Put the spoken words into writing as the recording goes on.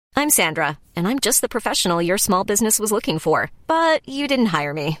I'm Sandra, and I'm just the professional your small business was looking for. But you didn't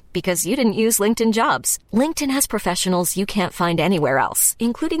hire me because you didn't use LinkedIn Jobs. LinkedIn has professionals you can't find anywhere else,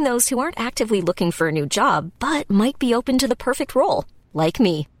 including those who aren't actively looking for a new job, but might be open to the perfect role, like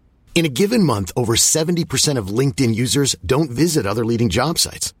me. In a given month, over 70% of LinkedIn users don't visit other leading job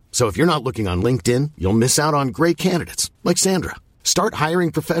sites. So if you're not looking on LinkedIn, you'll miss out on great candidates like Sandra. Start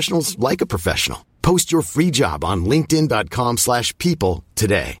hiring professionals like a professional. Post your free job on linkedin.com/people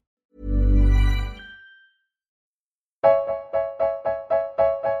today.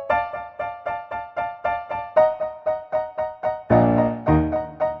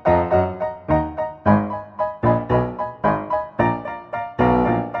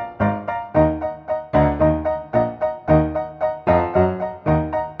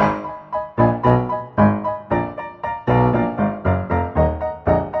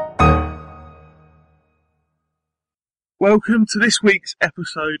 Welcome to this week's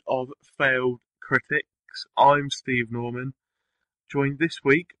episode of Failed Critics. I'm Steve Norman, joined this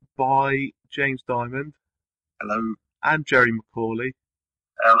week by James Diamond. Hello. And Jerry McCauley.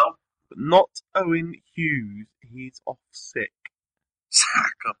 Hello. But not Owen Hughes, he's off sick.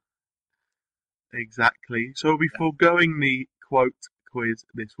 Saka. Exactly. So we'll be foregoing the quote quiz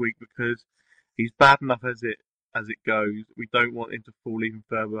this week because he's bad enough as it goes. We don't want him to fall even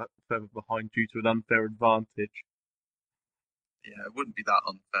further behind due to an unfair advantage. Yeah, it wouldn't be that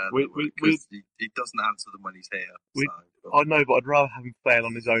unfair because he doesn't answer them when he's here. I know, but I'd rather have him fail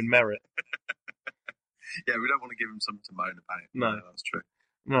on his own merit. Yeah, we don't want to give him something to moan about. No, yeah, that's true.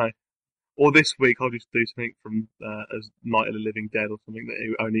 No. Or this week I'll just do something from as Night of the Living Dead or something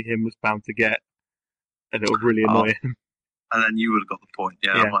that only him was bound to get, and it would really annoy him. And then you would have got the point.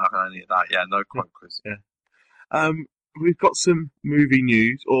 Yeah, I'm not having any of that. Yeah, no quote quiz. Yeah. We've got some movie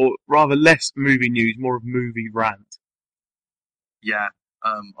news, or rather less movie news, more of movie rant. Yeah,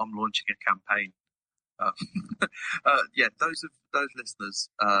 I'm launching a campaign. Those listeners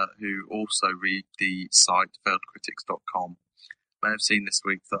who also read the site failedcritics.com may have seen this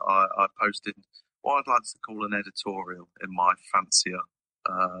week that I posted what I'd like to call an editorial in my fancier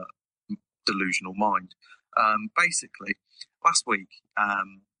delusional mind. Basically, last week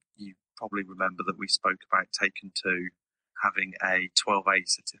you probably remember that we spoke about Taken 2 having a 12A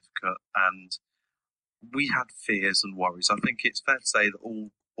certificate, and we had fears and worries. I think it's fair to say that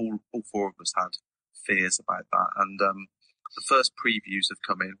all four of us had fears about that. And the first previews have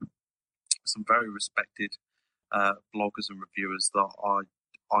come in. Some very respected bloggers and reviewers that I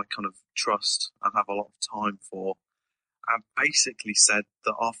kind of trust and have a lot of time for, and basically said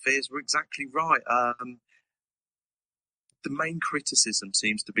that our fears were exactly right. The main criticism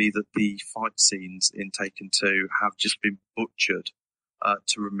seems to be that the fight scenes in Taken 2 have just been butchered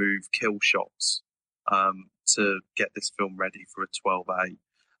to remove kill shots to get this film ready for a 12A.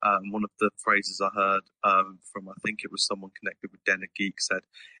 One of the phrases I heard from, I think it was someone connected with Den of Geek, said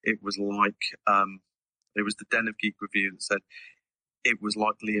it was like, it was the Den of Geek review that said it was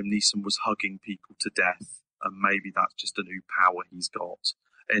like Liam Neeson was hugging people to death, and maybe that's just a new power he's got,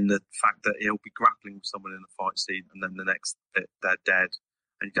 in the fact that he'll be grappling with someone in a fight scene and then the next bit they're dead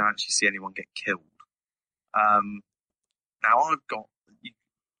and you don't actually see anyone get killed. Now you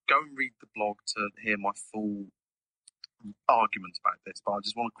go and read the blog to hear my full argument about this, but I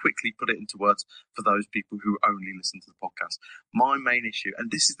just want to quickly put it into words for those people who only listen to the podcast. My main issue,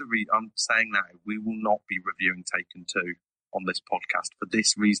 and this is the reason I'm saying now, we will not be reviewing Taken 2 on this podcast for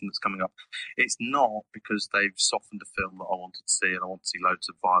this reason that's coming up. It's not because they've softened a film that I wanted to see and I want to see loads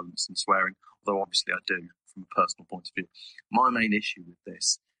of violence and swearing, although obviously I do from a personal point of view. My main issue with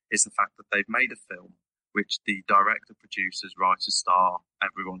this is the fact that they've made a film which the director, producers, writers, star,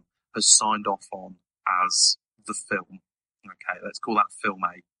 everyone has signed off on as the film. Okay, let's call that film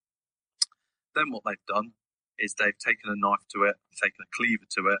A. Then what they've done is they've taken a knife to it, taken a cleaver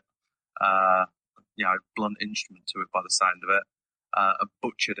to it, blunt instrument to it by the sound of it, and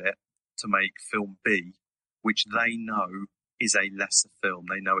butchered it to make film B, which they know is a lesser film.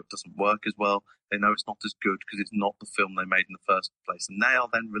 They know it doesn't work as well. They know it's not as good because it's not the film they made in the first place. And they are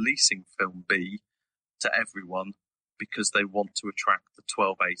then releasing film B to everyone because they want to attract the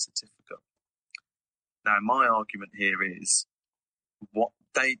 12A certificate. Now, my argument here is what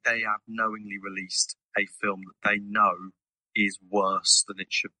they have knowingly released a film that they know is worse than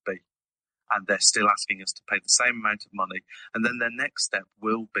it should be. And they're still asking us to pay the same amount of money. And then their next step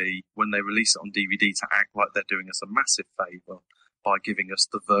will be, when they release it on DVD, to act like they're doing us a massive favour by giving us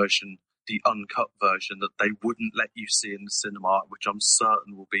the uncut version that they wouldn't let you see in the cinema, which I'm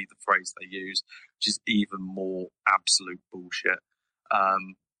certain will be the phrase they use, which is even more absolute bullshit.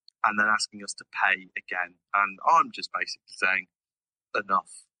 And then asking us to pay again. And I'm just basically saying,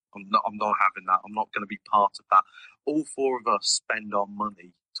 enough. I'm not having that. I'm not going to be part of that. All four of us spend our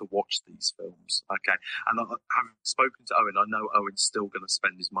money to watch these films, okay? And having spoken to Owen, I know Owen's still going to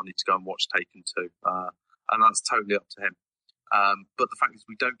spend his money to go and watch Taken 2, and that's totally up to him. But the fact is,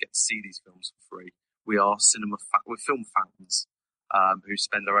 we don't get to see these films for free. We're film fans who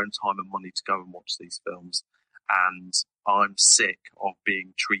spend their own time and money to go and watch these films. And I'm sick of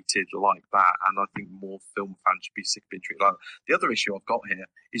being treated like that, and I think more film fans should be sick of being treated like that. The other issue I've got here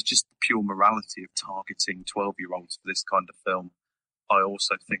is just the pure morality of targeting 12-year-olds for this kind of film. I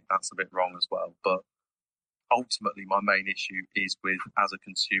also think that's a bit wrong as well. But ultimately, my main issue is with, as a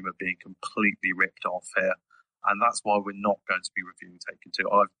consumer, being completely ripped off here. And that's why we're not going to be reviewing Taken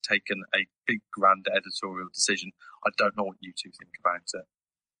 2. I've taken a big, grand editorial decision. I don't know what you two think about it.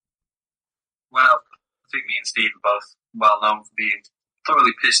 Well, I think me and Steve are both well known for being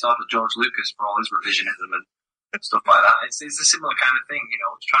thoroughly pissed off at George Lucas for all his revisionism and stuff like that. It's a similar kind of thing,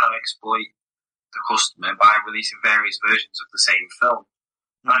 it's trying to exploit the customer by releasing various versions of the same film.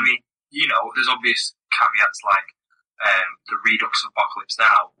 Mm-hmm. I mean, there's obvious caveats like the Redux Apocalypse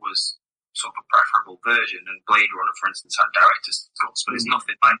Now was sort of a preferable version, and Blade Runner, for instance, had director's cuts, but it's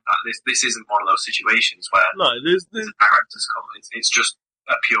nothing like that. This isn't one of those situations where there's a director's cut. It's just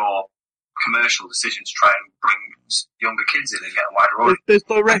a pure commercial decision to try and bring younger kids in and get a wider audience. There's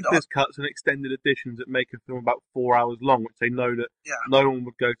director's cuts and extended editions that make a film about 4 hours long, which they know that no one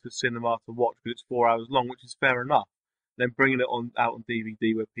would go to the cinema to watch because it's 4 hours long, which is fair enough. Then bringing it out on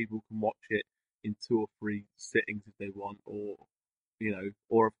DVD where people can watch it in 2 or 3 sittings if they want, or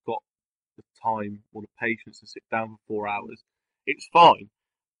have got the time or the patience to sit down for 4 hours, it's fine.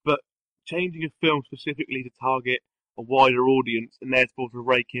 But changing a film specifically to target a wider audience and therefore to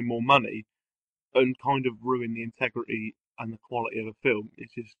rake in more money and kind of ruin the integrity and the quality of a film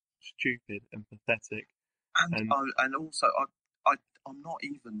is just stupid and pathetic. And also, I'm not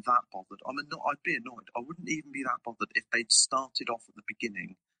even that bothered. I'd be annoyed. I wouldn't even be that bothered if they'd started off at the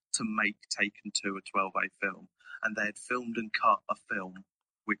beginning to make Taken 2 a 12A film, and they had filmed and cut a film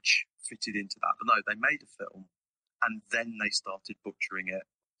which fitted into that. But no, they made a film, and then they started butchering it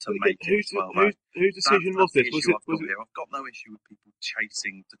to make it 12A. Whose decision was this? I've got no issue with people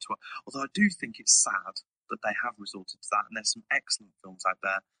chasing the 12. Although I do think it's sad that they have resorted to that, and there's some excellent films out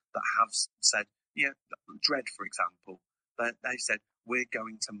there that have said, Dredd, for example, they said, we're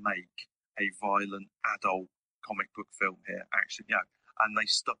going to make a violent adult comic book film here, actually, and they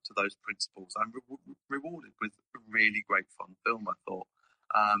stuck to those principles and rewarded with a really great fun film, I thought.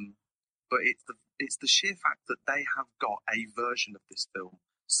 But it's the sheer fact that they have got a version of this film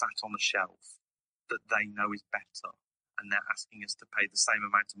sat on a shelf that they know is better, and they're asking us to pay the same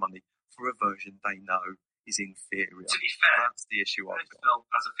amount of money for a version they know is inferior. To be fair, that's the issue I've got. Film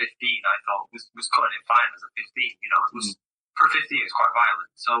as a 15, I thought was cutting it fine as a 15. It was for a 15, it's quite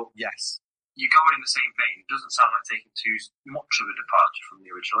violent. So yes, you're going in the same vein. It doesn't sound like Taken 2's much of a departure from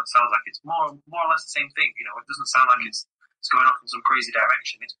the original. It sounds like it's more or less the same thing. It doesn't sound like it's going off in some crazy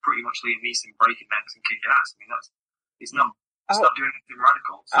direction. It's pretty much Liam Neeson breaking necks and kicking ass. I mean, it's not doing anything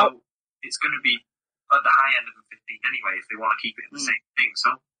radical. So it's going to be at the high end of a 15 anyway if they want to keep it in the same thing.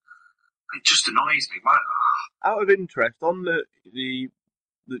 So it just annoys me. Out of interest, on the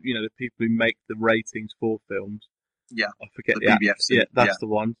people who make the ratings for films, I forget the BBFC. Yeah, that's the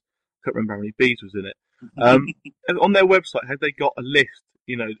one. I can't remember how many B's was in it. On their website, have they got a list,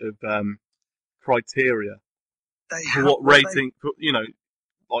 of criteria for what rating,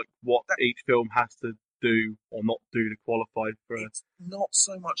 like what each film has to do or not do to qualify for it? It's not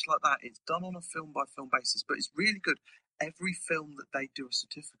so much like that. It's done on a film-by-film basis, but it's really good. Every film that they do a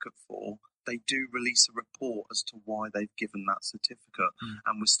certificate for, they do release a report as to why they've given that certificate,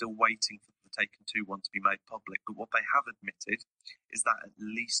 and we're still waiting for the Taken 2 one to be made public. But what they have admitted is that at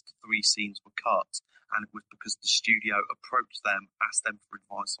least 3 scenes were cut, and it was because the studio approached them, asked them for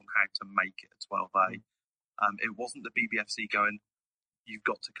advice on how to make it a 12A. It wasn't the BBFC going, you've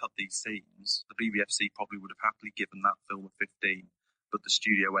got to cut these scenes. The BBFC probably would have happily given that film a 15, but the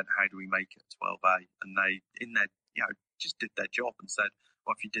studio went, how do we make it a 12A? And they, just did their job and said,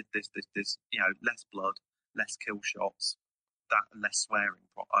 well, if you did this, less blood, less kill shots, that less swearing,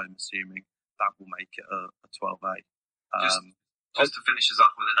 I'm assuming, that will make it a 12A. Just to finish us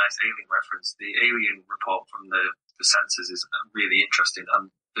off with a nice Alien reference, the Alien report from the censors is really interesting, and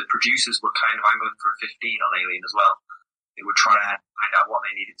the producers were kind of angling for a 15 on Alien as well. They would try and find out what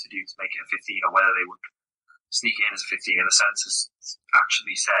they needed to do to make it a 15, or whether they would sneak it in as a 15, and the censors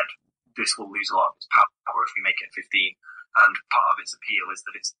actually said this will lose a lot of its power if we make it a 15, and part of its appeal is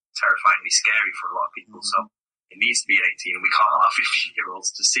that it's terrifyingly scary for a lot of people, so it needs to be an 18, and we can't allow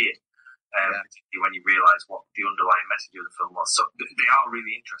 15-year-olds to see it. particularly when you realise what the underlying message of the film was. So they are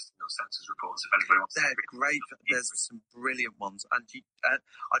really interesting, those census reports, if anybody wants to. They're great. There's some brilliant ones. And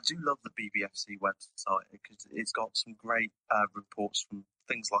I do love the BBFC website because it's got some great reports from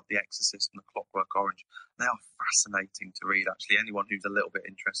things like The Exorcist and The Clockwork Orange. They are fascinating to read, actually. Anyone who's a little bit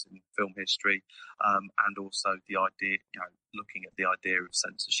interested in film history and also the idea, looking at the idea of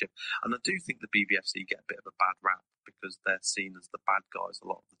censorship. And I do think the BBFC get a bit of a bad rap because they're seen as the bad guys a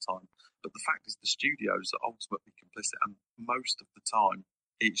lot of the time. But the fact is the studios are ultimately complicit, and most of the time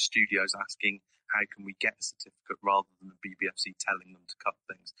it's studios asking, how can we get a certificate, rather than the BBFC telling them to cut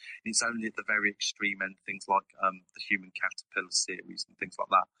things. And it's only at the very extreme end, things like the Human Caterpillar series and things like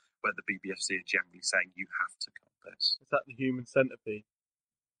that, where the BBFC are generally saying you have to cut this. Is that the Human Centipede?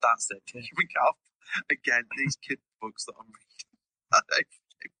 That's it. Here we go. Again, these kid books that I'm reading,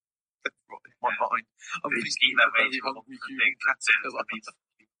 they've brought in my mind. I'm thinking that very hungry Human Caterpillar.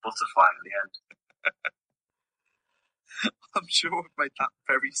 Butterfly at the end. I'm sure I've made that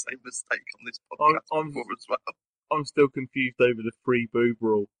very same mistake on this podcast before as well. I'm still confused over the free boob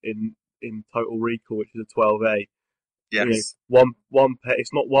rule in Total Recall, which is a 12A. Yes. One pair.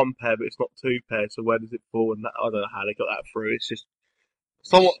 It's not one pair, but it's not two pairs. So where does it fall? And I don't know how they got that through. It's just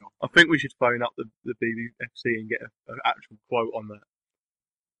somewhat. I think we should phone up the BBFC and get an actual quote on that.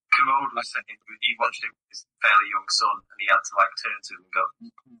 Commode was saying he watched it with his fairly young son, and he had to turn to him and go,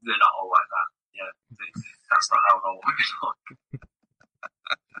 "They're not all like that. Yeah, that's not how all women look."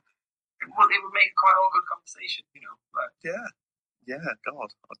 It would make quite a good conversation, Yeah,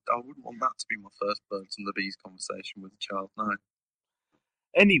 God, I wouldn't want that to be my first birds and the bees conversation with a child. No.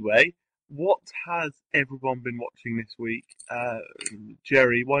 Anyway, what has everyone been watching this week?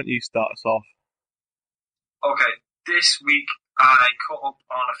 Jerry, why don't you start us off? Okay, this week I caught up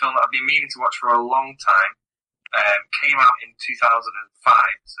on a film that I've been meaning to watch for a long time. Came out in 2005.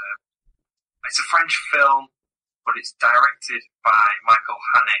 It's a French film, but it's directed by Michael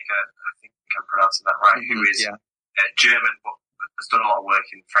Haneke. I think I'm pronouncing that right. Who is German, but has done a lot of work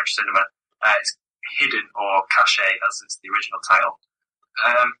in French cinema. It's Hidden, or Caché, as is the original title.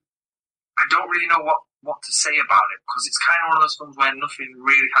 I don't really know what to say about it, because it's kind of one of those films where nothing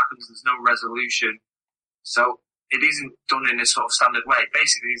really happens. There's no resolution. So it isn't done in a sort of standard way.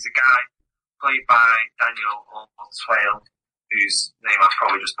 Basically, there's a guy played by Daniel Auteuil, whose name I've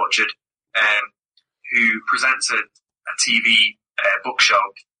probably just butchered, who presents a TV book show,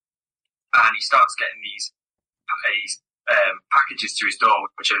 and he starts getting these packages to his door,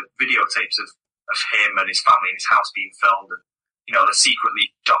 which are videotapes of him and his family and his house being filmed, and they're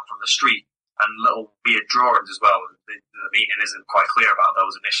secretly shot from the street, and little weird drawings as well. The meaning isn't quite clear about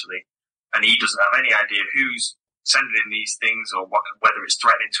those initially, and he doesn't have any idea who's sending in these things, or whether it's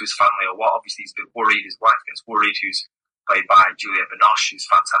threatening to his family or what. Obviously, he's a bit worried. His wife gets worried, who's played by Juliette Binoche, who's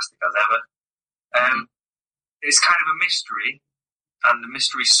fantastic as ever. It's kind of a mystery, and the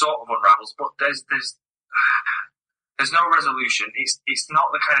mystery sort of unravels, but there's no resolution. It's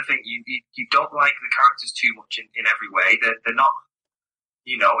not the kind of thing you don't like the characters too much in every way. They're not,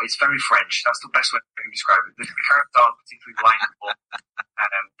 it's very French. That's the best way I can describe it. The characters aren't particularly likable.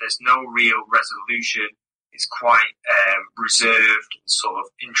 There's no real resolution. It's quite reserved and sort of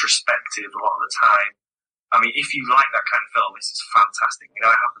introspective a lot of the time. I mean, if you like that kind of film, this is fantastic. I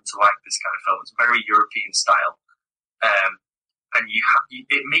happen to like this kind of film. It's very European style. And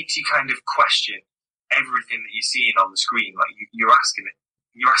it makes you kind of question everything that you're seeing on the screen. Like you're asking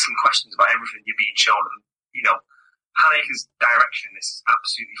questions about everything you're being shown. And, Haneke's direction in this is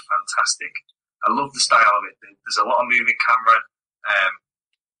absolutely fantastic. I love the style of it. There's a lot of moving camera.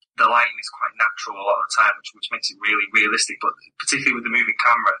 The lighting is quite natural a lot of the time, which makes it really realistic, but particularly with the moving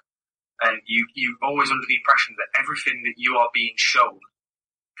camera. And you're always under the impression that everything that you are being shown,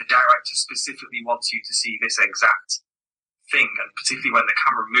 the director specifically wants you to see this exact thing, and particularly when the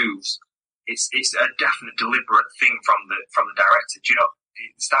camera moves, it's a definite deliberate thing from the director.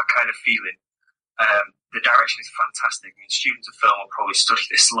 It's that kind of feeling. The direction is fantastic. I mean, students of film will probably study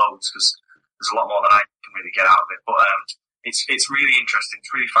this loads, because there's a lot more than I can really get out of it. But it's really interesting.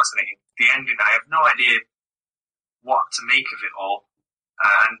 It's really fascinating. The ending, I have no idea what to make of it all.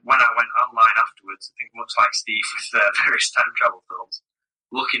 And when I went online afterwards, I think much like Steve with various time travel films,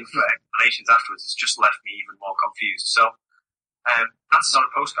 looking for explanations afterwards has just left me even more confused. So, answers on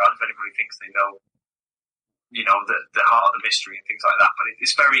a postcard if anybody thinks they know, the heart of the mystery and things like that. But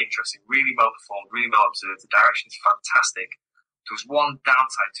it's very interesting, really well performed, really well observed. The direction is fantastic. There was one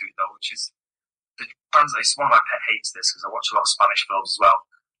downside to it though, which is the translation. It's one of my pet hates this, because I watch a lot of Spanish films as well.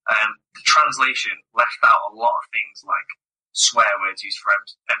 The translation left out a lot of things like swear words used for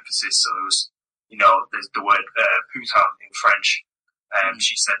emphasis. So there was, there's the word putain in French,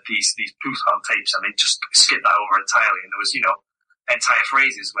 She said these Python tapes, and they just skipped that over entirely. And there was, entire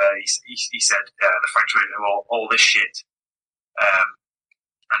phrases where he said the French way, all this shit,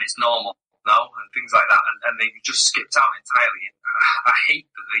 and it's normal, no, and things like that. And they just skipped out entirely. And I hate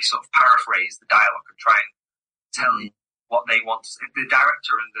that they sort of paraphrase the dialogue and try and tell you what they want. The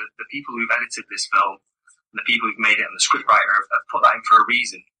director and the people who've edited this film, and the people who've made it, and the scriptwriter have put that in for a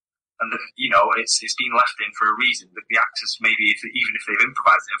reason. And it's been left in for a reason. The actors, maybe even if they've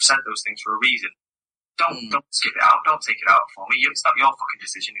improvised it, have said those things for a reason. Don't skip it out. Don't take it out for me. It's not your fucking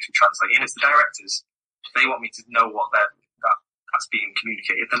decision if you translate in. It's the directors. If they want me to know what that's being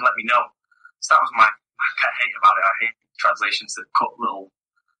communicated, then let me know. So that was my pet hate about it. I hate translations that cut little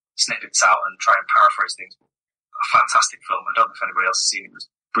snippets out and try and paraphrase things. A fantastic film. I don't know if anybody else has seen it. It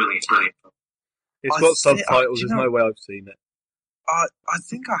was brilliant. It's got subtitles. There's no way I've seen it. I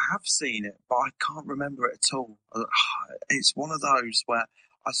think I have seen it, but I can't remember it at all. It's one of those where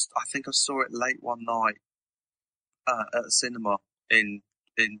I think I saw it late one night at a cinema in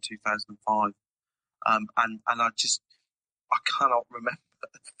 2005, and I cannot remember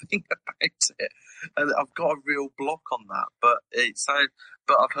a thing about it, and I've got a real block on that. But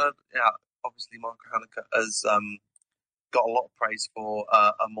I've heard, obviously Michael Haneke has got a lot of praise for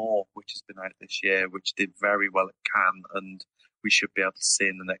Amour, which has been out this year, which did very well at Cannes, and we should be able to see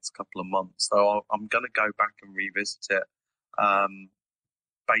in the next couple of months. So I'm going to go back and revisit it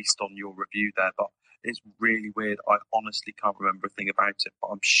based on your review there. But it's really weird. I honestly can't remember a thing about it, but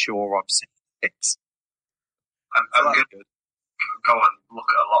I'm sure I've seen it. I'm going to go and look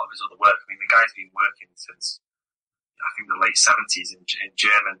at a lot of his other work. I mean, the guy's been working since, I think, the late 70s in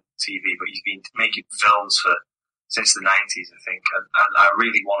German TV, but he's been making films since the 90s, I think. And I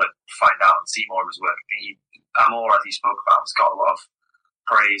really want to find out and see more of his work. I think Amour, as he spoke about, has got a lot of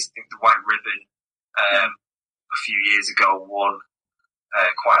praise. I think The White Ribbon, a few years ago, won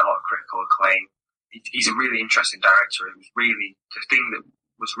quite a lot of critical acclaim. He's a really interesting director. It was really, the thing that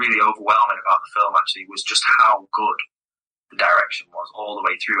was really overwhelming about the film, actually, was just how good the direction was all the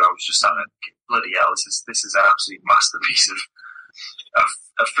way through. I was just sat there, bloody hell, this is an absolute masterpiece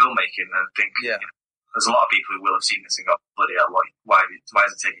of filmmaking. And I think there's a lot of people who will have seen this and go, bloody hell, why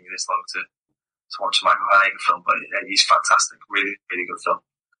is it taking you this long to watch a Michael Haneke film? But he's fantastic, really, really good film.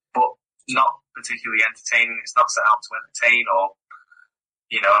 But not particularly entertaining. It's not set out to entertain or,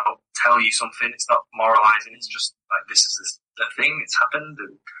 tell you something. It's not moralizing. It's just like, this is the thing. It's happened,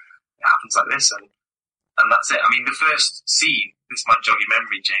 and it happens like this, and that's it. I mean, the first scene, this might jog your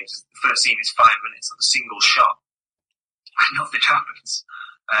memory, James, the first scene is 5 minutes of a single shot. Nothing happens.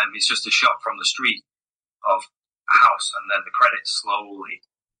 It's just a shot from the street of a house, and then the credits slowly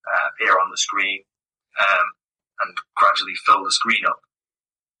appear on the screen and gradually fill the screen up.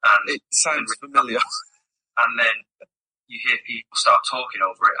 And it sounds familiar. And then you hear people start talking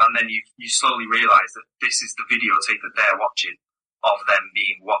over it, and then you slowly realise that this is the videotape that they're watching of them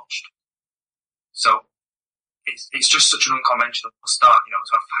being watched. So it's just such an unconventional start, to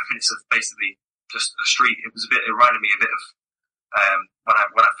have 5 minutes of basically just a street. It reminded me a bit of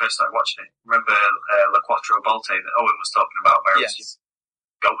when I first started watching it. Remember La Quattro Volte that Owen was talking about, where it was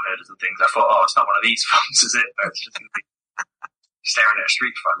goat herders and things. I thought, it's not one of these films, is it? But it's just staring at a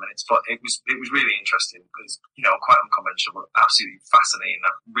street for 5 minutes. But it was really interesting because, quite unconventional, but absolutely fascinating.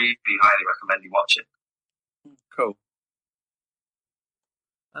 I really highly recommend you watch it. Cool.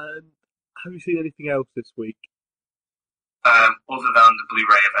 Have you seen anything else this week? Other than the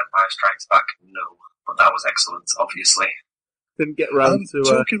Blu-ray of Empire Strikes Back, no. But that was excellent, obviously. Didn't get round to...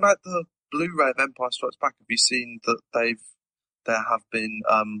 Talking about the Blu-ray of Empire Strikes Back, have you seen that there have been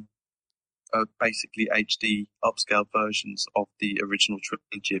basically HD upscale versions of the original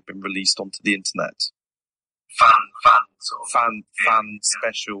trilogy have been released onto the internet? Fan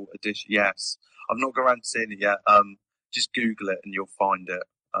special edition, yes. I've not got around to seeing it yet. Just Google it and you'll find it.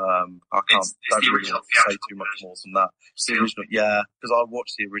 I don't really want to say too much more than that. It's the original, because I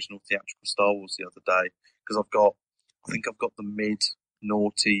watched the original theatrical Star Wars the other day, because I think I've got the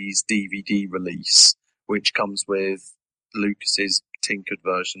mid-noughties DVD release, which comes with Lucas's tinkered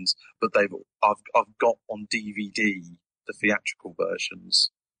versions, but I've got on DVD the theatrical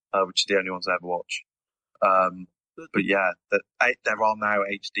versions, which are the only ones I ever watch. But there are now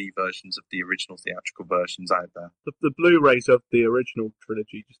HD versions of the original theatrical versions out there. The Blu-rays of the original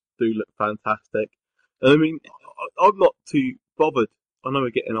trilogy just do look fantastic. I mean, I'm not too bothered. I know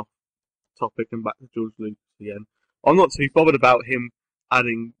we're getting off topic and back to George Lucas again. I'm not too bothered about him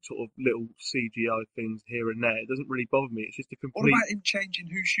adding sort of little CGI things here and there. It doesn't really bother me. It's just a complete... What about him changing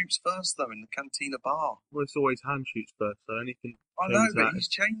who shoots first, though, in the Cantina bar? Well, it's always hand shoots first, so anything... I know, but he's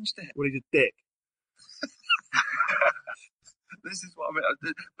changed it. Well, he's a dick. This is what I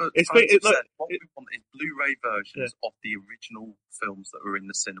mean. But It's fans have look, said what we want is Blu-ray versions of the original films that were in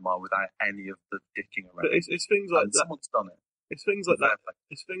the cinema without any of the dicking around. But it's things like that. Someone's done it. It's things like that.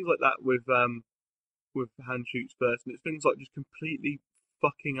 It's things like that with Hand Shoots First, and it's things like just completely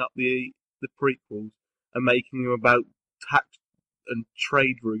fucking up the prequels and making them about tax and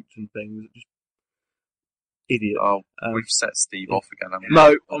trade routes and things. Just idiot. Oh, we've set Steve off again.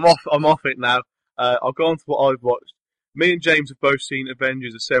 No, I'm off it now. I'll go on to what I've watched. Me and James have both seen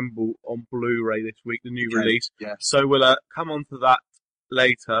Avengers Assemble on Blu-ray this week, the new release. Yes. So we'll come on to that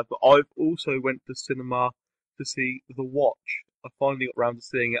later. But I've also went to cinema to see The Watch. I finally got round to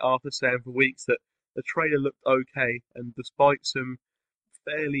seeing it after saying for weeks that the trailer looked okay, and despite some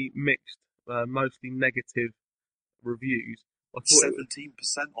fairly mixed, mostly negative reviews, I thought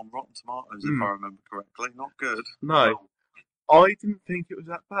 17% on Rotten Tomatoes, if I remember correctly. Not good. No, I didn't think it was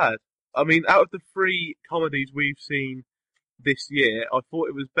that bad. I mean, out of the 3 comedies we've seen this year, I thought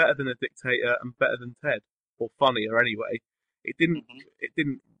it was better than A Dictator and better than Ted, or funnier anyway. It didn't.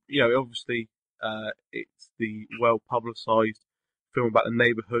 Obviously, it's the well-publicised film about the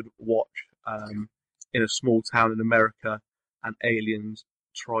neighbourhood watch in a small town in America, and aliens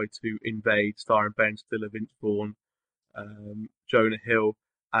try to invade, starring Ben Stiller, Vince Vaughn, Jonah Hill,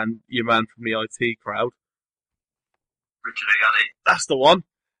 and your man from the IT crowd. Richard Ayoade. That's the one.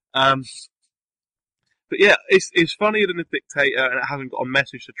 But yeah, it's funnier than A Dictator, and it hasn't got a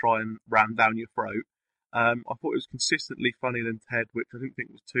message to try and ram down your throat. I thought it was consistently funnier than Ted, which I didn't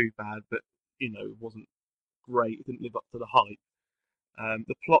think was too bad, but it wasn't great. It didn't live up to the hype.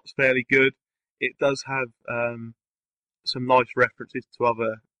 The plot's fairly good. It does have some nice references to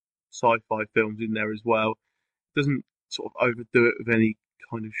other sci-fi films in there as well. It doesn't sort of overdo it with any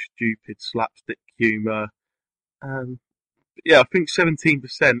kind of stupid slapstick humour. I think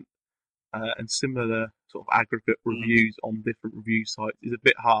 17% and similar sort of aggregate reviews on different review sites is a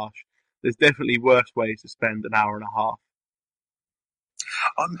bit harsh. There's definitely worse ways to spend an hour and a half.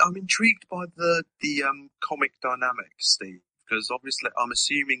 I'm intrigued by the comic dynamics, Steve, because obviously I'm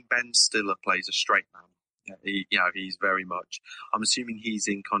assuming Ben Stiller plays a straight man. He's very much. I'm assuming he's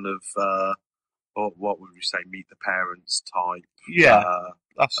in kind of what would we say, Meet the Parents type. Yeah,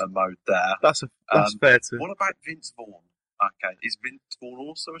 that's a mode there. That's fair too. What about Vince Vaughn? Okay, is Vince Vaughn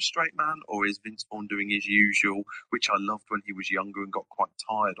also a straight man, or is Vince Vaughn doing his usual, which I loved when he was younger and got quite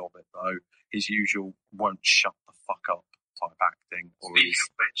tired of it though, his usual won't shut the fuck up type acting? Speaking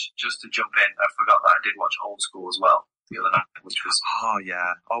of which, just to jump in, I forgot that I did watch Old School as well the other night, which was I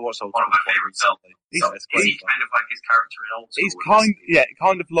watched Old one of my School favourite films. He's kind of like his character in Old School. He's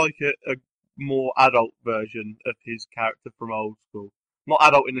kind of like a more adult version of his character from Old School. Not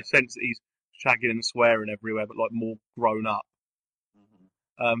adult in the sense that he's shagging and swearing everywhere, but like more grown up.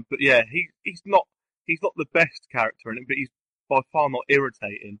 But yeah, he's not the best character in it, but he's by far not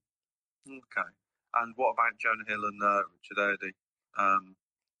irritating. Okay. And what about Jonah Hill and Richard Ayoade?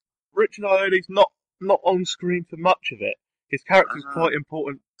 Richard Ayoade's not on screen for much of it. His character's quite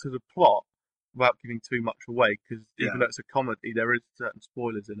important to the plot, without giving too much away, because even though it's a comedy, there is certain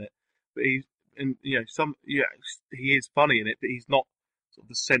spoilers in it. But he is funny in it, but he's not sort of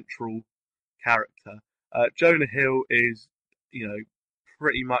the central character. Jonah Hill is,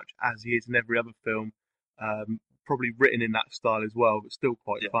 pretty much as he is in every other film, probably written in that style as well, but still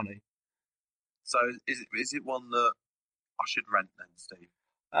quite funny. So is it one that I should rent then, Steve?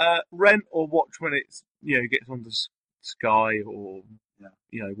 Rent or watch when it's gets onto Sky or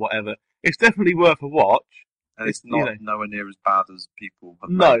whatever. It's definitely worth a watch. And it's not nowhere near as bad as people have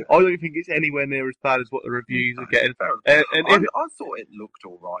No, made it. I don't think it's anywhere near as bad as what the reviews are getting. I thought it looked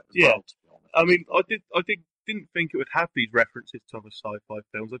all right as well, to be honest. I mean, I didn't think it would have these references to other sci-fi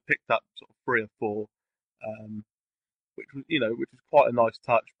films. I picked up sort of 3 or 4, which is quite a nice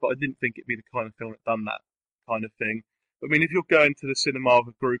touch. But I didn't think it'd be the kind of film that done that kind of thing. I mean, if you're going to the cinema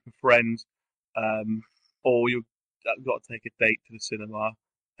with a group of friends, or you've got to take a date to the cinema,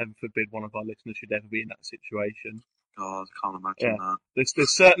 heaven forbid one of our listeners should ever be in that situation. God, I can't imagine that.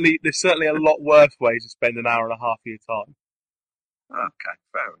 There's certainly a lot worse ways to spend an hour and a half of your time. Okay,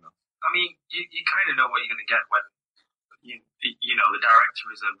 fair enough. I mean, you kind of know what you're going to get when the director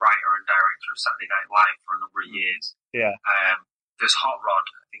is a writer and director of Saturday Night Live for a number of years. Yeah. There's Hot Rod,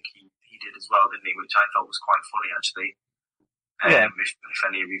 I think he did as well, didn't he? Which I thought was quite funny actually. If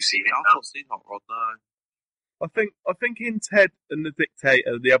any of you've seen it, I've not seen Hot Rod, no. I think in Ted and The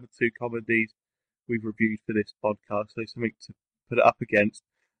Dictator, the other 2 comedies we've reviewed for this podcast, so something to put it up against.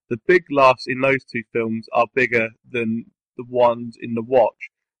 The big laughs in those 2 films are bigger than the ones in The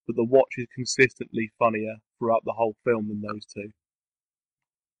Watch, but The Watch is consistently funnier throughout the whole film than those 2.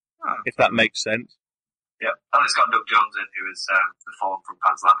 If that makes sense. Yeah, and it's got Doug Jones in, who is the Fallen from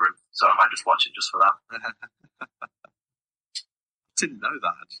Pan's Labyrinth, so I might just watch it just for that. Didn't know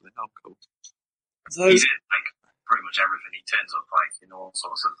that, actually. How cool. So, he's in, like, pretty much everything. He turns up, like, in all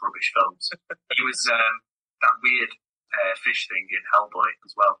sorts of rubbish films. He was that weird fish thing in Hellboy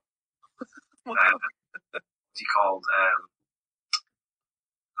as well. What's he called?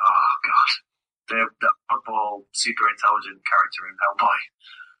 Oh, God. The oddball, super intelligent character in Hellboy.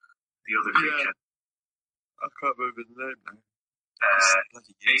 The other creature. Yeah. I can't remember the name now.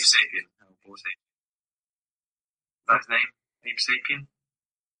 Abe Sapien. Is that his name? Abe Sapien?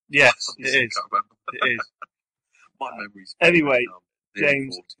 yes, it is. It is. My memory's Anyway,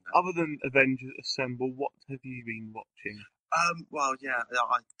 James, other than Avengers Assemble, what have you been watching? Well, yeah,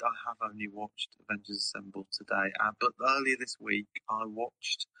 I have only watched Avengers Assemble today, but earlier this week I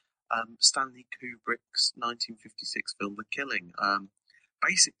watched Stanley Kubrick's 1956 film The Killing,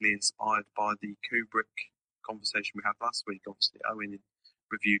 basically inspired by the Kubrick conversation we had last week. Obviously, Owen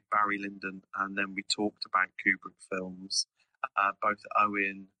reviewed Barry Lyndon, and then we talked about Kubrick films. Both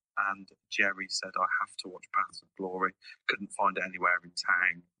Owen and Jerry said, I have to watch Paths of Glory. Couldn't find it anywhere in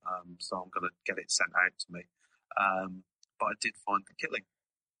town, so I'm going to get it sent out to me. But I did find The Killing.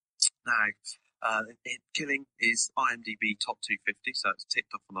 Now, Killing is IMDb top 250, so it's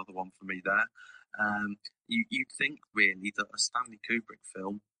ticked off another one for me there. You'd think, really, that a Stanley Kubrick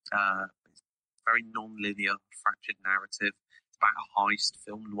film is very non-linear, fractured narrative. It's about a heist,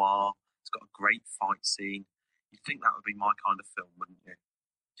 film noir. It's got a great fight scene. You'd think that would be my kind of film, wouldn't you?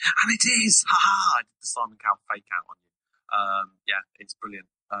 And it is! Ha-ha! I did the Simon Cowell fake out on you. Yeah, it's brilliant.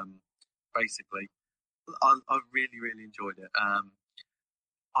 Basically, I really, really enjoyed it. I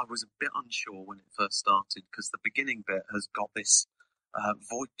was a bit unsure when it first started because the beginning bit has got this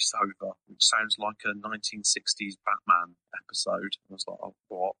voiceover, which sounds like a 1960s Batman episode. I was like, oh,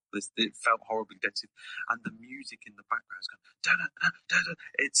 what? It felt horribly dated. And the music in the background is going, da-da-da-da-da.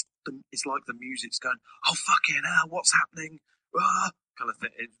 It's like the music's going, oh, fucking hell, what's happening? Ah, kind of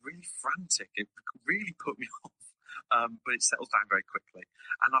thing. It's really frantic. It really put me off. But it settles down very quickly.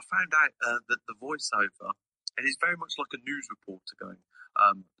 And I found out that the voiceover, it is very much like a news reporter going,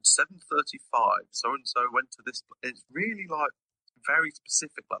 7:35, so-and-so went to this. It's really like very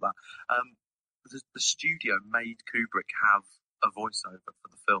specific like that. The studio made Kubrick have a voiceover for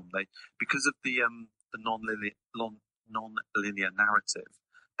the film. Because of the non-linear narrative,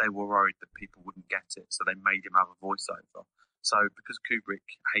 they were worried that people wouldn't get it, so they made him have a voiceover. So because Kubrick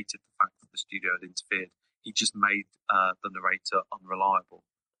hated the fact that the studio had interfered, he just made the narrator unreliable.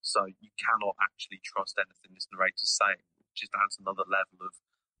 So you cannot actually trust anything this narrator's saying, which just adds another level of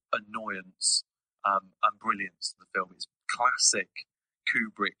annoyance and brilliance to the film. It's classic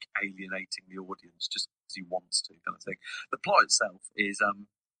Kubrick alienating the audience just because he wants to, kind of thing. The plot itself is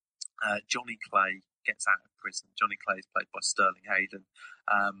Johnny Clay gets out of prison. Johnny Clay is played by Sterling Hayden,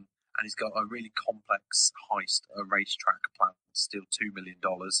 and he's got a really complex heist, a racetrack plan to steal $2 million,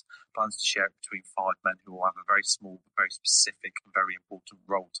 plans to share it between 5 men who will have a very small, but very specific and very important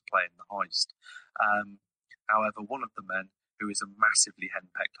role to play in the heist. However, one of the men, who is a massively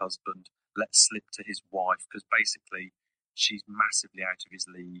henpecked husband, lets slip to his wife because basically she's massively out of his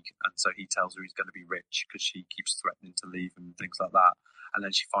league, and so he tells her he's going to be rich because she keeps threatening to leave him and things like that. And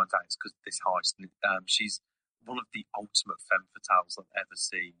then she finds out it's because of this heist. She's one of the ultimate femme fatales I've ever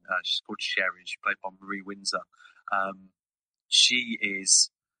seen. She's called Sherry. She's played by Marie Windsor. She is,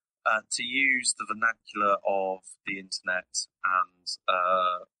 to use the vernacular of the internet and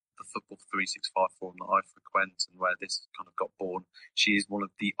the Football 365 forum that I frequent and where this kind of got born, she is one of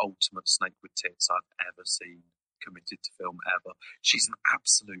the ultimate snake with tits I've ever seen committed to film ever. She's an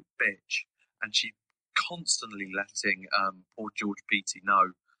absolute bitch, and she's constantly letting poor George Beatty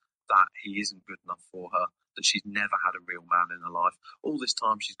know that he isn't good enough for her, that she's never had a real man in her life. All this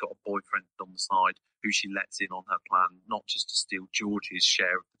time she's got a boyfriend on the side who she lets in on her plan, not just to steal George's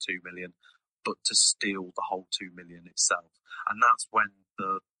share of the $2 million, but to steal the whole $2 million itself. And that's when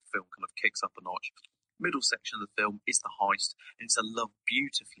the film kind of kicks up a notch. Middle section of the film is the heist, and it's a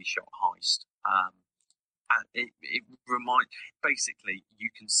beautifully shot heist. And it reminds, basically, you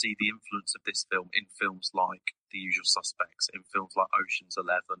can see the influence of this film in films like The Usual Suspects, in films like Ocean's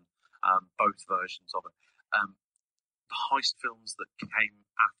 11, both versions of it. The heist films that came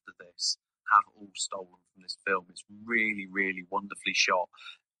after this have all stolen from this film. It's really, really wonderfully shot.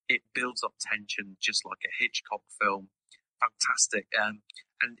 It builds up tension just like a Hitchcock film. Fantastic. And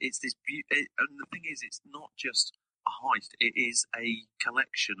it's this beauty. And the thing is, it's not just a heist. It is a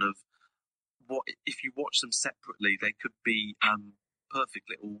collection of what, if you watch them separately, they could be perfect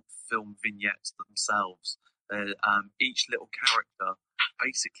little film vignettes themselves. Each little character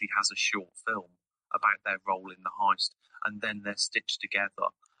basically has a short film. about their role in the heist, and then they're stitched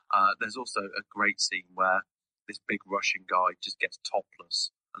together. There's also a great scene where this big Russian guy just gets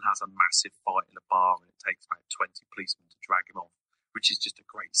topless and has a massive fight in a bar, and it takes about 20 policemen to drag him off, which is just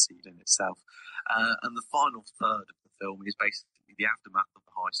a great scene in itself. And the final third of the film is basically the aftermath of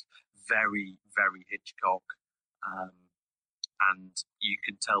the heist. Very, very Hitchcock. And you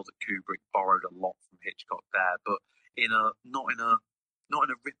can tell that Kubrick borrowed a lot from Hitchcock there, but not in a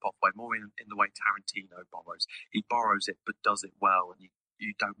rip-off way, more in the way Tarantino borrows. He borrows it, but does it well, and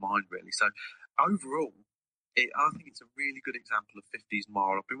you don't mind really. So overall, I think it's a really good example of 50s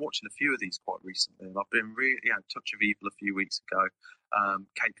noir. I've been watching a few of these quite recently, and I've been really, Touch of Evil a few weeks ago,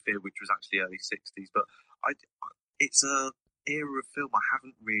 Cape Fear, which was actually early 60s, but it's a era of film I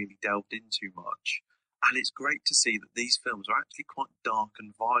haven't really delved into much. And it's great to see that these films are actually quite dark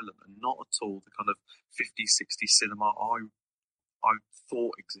and violent, and not at all the kind of 50s, 60s cinema I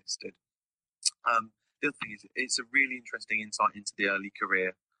thought existed. The other thing is, it's a really interesting insight into the early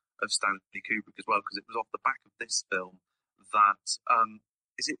career of Stanley Kubrick as well, because it was off the back of this film that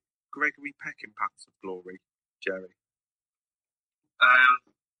is it Gregory Peck in Paths of Glory, Jerry?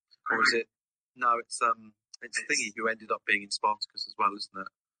 Or is it? No, it's Thingy who ended up being in Spartacus as well, isn't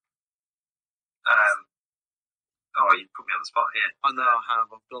it? Oh, you put me on the spot here. I know I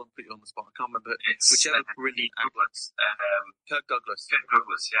have. I've got to put you on the spot. I can't remember. It's whichever brilliant Douglas. Kirk Douglas. Kirk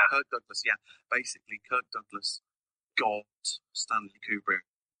Douglas, yeah. Kirk Douglas, yeah. Basically, Kirk Douglas got Stanley Kubrick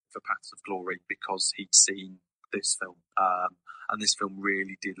for Paths of Glory because he'd seen this film, and this film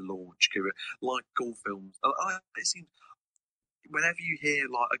really did launch Kubrick. Like all films, it seems whenever you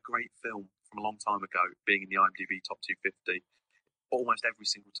hear like a great film from a long time ago being in the IMDb top 250, almost every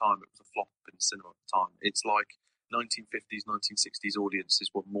single time it was a flop in cinema at the time. It's like 1950s, 1960s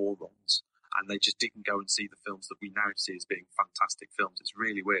audiences were morons, and they just didn't go and see the films that we now see as being fantastic films. It's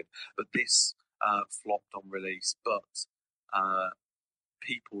really weird. But this flopped on release, but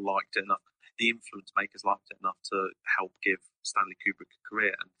people liked it enough. The influence makers liked it enough to help give Stanley Kubrick a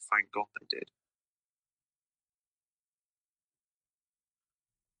career, and thank God they did.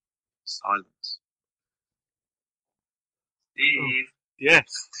 Silence. Steve.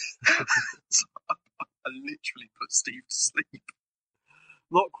 Yes. I literally put Steve to sleep.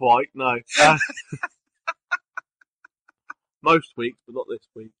 Not quite, no. Most weeks, but not this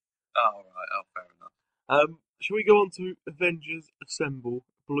week. Oh, right. Oh, fair enough. Shall we go on to Avengers Assemble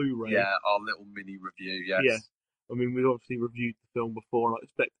Blu-ray? Yeah, our little mini review, yes. Yeah. I mean, we've obviously reviewed the film before, and I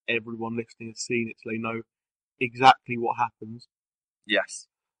expect everyone listening has seen it, so they know exactly what happens. Yes.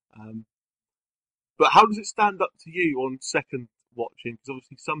 But how does it stand up to you on second watching? Because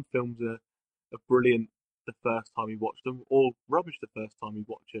obviously some films are brilliant the first time you watch them, or rubbish the first time you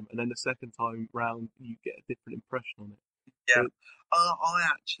watch them, and then the second time round you get a different impression on it. Yeah.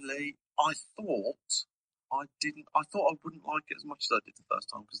 I thought I wouldn't like it as much as I did the first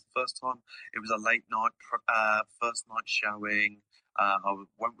time, because the first time it was a late night, first night showing. I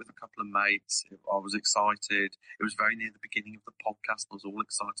went with a couple of mates. I was excited. It was very near the beginning of the podcast. I was all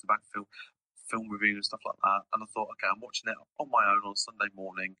excited about film review and stuff like that. And I thought, okay, I'm watching it on my own on Sunday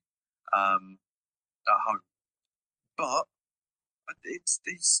morning at home. But it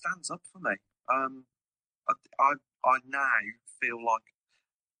stands up for me. I now feel like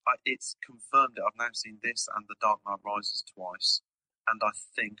it's confirmed it. I've now seen this and The Dark Knight Rises twice, and I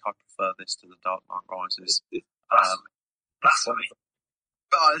think I prefer this to The Dark Knight Rises. That's funny.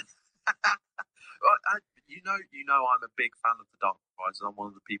 But you know, I'm a big fan of The Dark Knight Rises. I'm one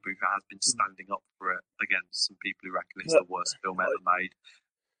of the people who has been standing up for it against some people who reckon it's the worst film ever made.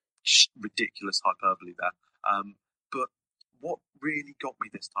 Ridiculous hyperbole there. But what really got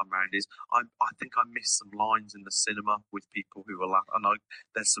me this time round is I think I missed some lines in the cinema with people who were laughing. And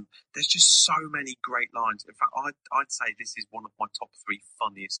there's just so many great lines. In fact, I'd say this is one of my top 3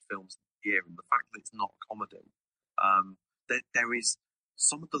 funniest films of the year. And the fact that it's not a comedy, there is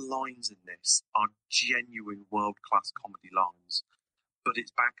some of the lines in this are genuine world-class comedy lines, but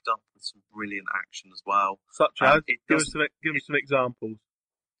it's backed up with some brilliant action as well. Such as? Give us some examples.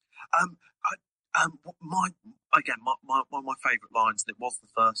 One of my favourite lines, and it was the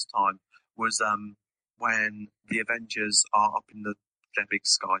first time, was when the Avengers are up in their big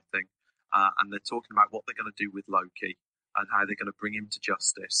sky thing, and they're talking about what they're going to do with Loki and how they're going to bring him to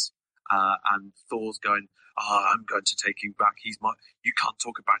justice. And Thor's going, I'm going to take him back. You can't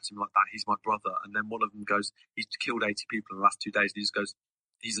talk about him like that. He's my brother. And then one of them goes, he's killed 80 people in the last 2 days. And he just goes,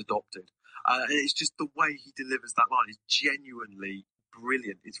 he's adopted. It's just the way he delivers that line is genuinely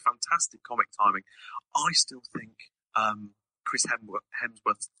brilliant. It's fantastic comic timing. I still think Chris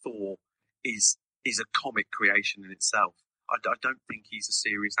Hemsworth's Thor is a comic creation in itself. I don't think he's a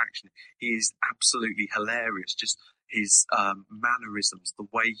serious action. He is absolutely hilarious. Just his mannerisms, the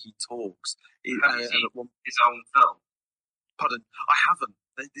way he talks. Have you seen his own film? Pardon? I haven't.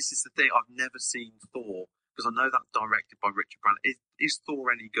 This is the thing. I've never seen Thor, because I know that's directed by Richard Branagh. Is Thor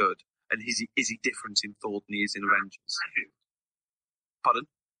any good? And is he different in Thor than he is in Avengers? By who? Pardon?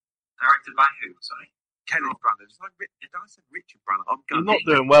 Directed by who? Sorry. Kenneth Branagh. Did I say Richard Branagh? You're not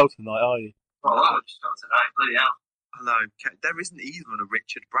doing well tonight, are you? Well, I would just go tonight. Bloody hell. I know. There isn't even a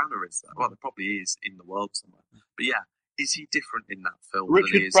Richard Branagh, is there? Well, there probably is in the world somewhere. But yeah, is he different in that film?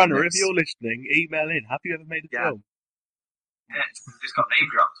 Richard Branagh, if you're listening, email in. Have you ever made a film? Yeah, just got name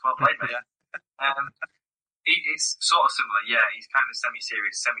dropped. Well played, mate. It's sort of similar, yeah. He's kind of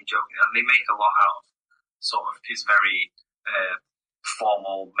semi-serious, semi-joking, and they make a lot out of sort of his very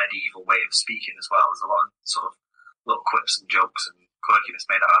formal medieval way of speaking as well. There's a lot of sort of little quips and jokes and quirkiness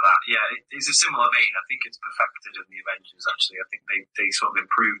made out of that. Yeah, it's a similar vein. I think it's perfected in the Avengers, actually. I think they sort of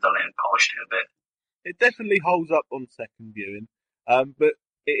improved on it and polished it a bit. It definitely holds up on second viewing, but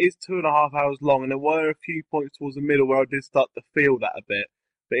it is 2.5 hours long, and there were a few points towards the middle where I did start to feel that a bit.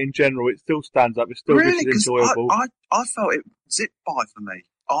 But in general, it still stands up. It's still really just enjoyable. I felt it zipped by for me.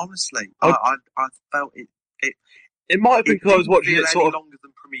 Honestly, I felt it. It might have been because I was watching it sort of longer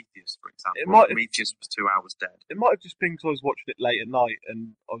than Prometheus, for example. Prometheus was 2 hours dead. It might have just been because I was watching it late at night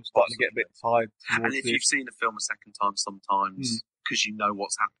and I was starting to get a bit tired. And if you've seen a film a second time, sometimes because you know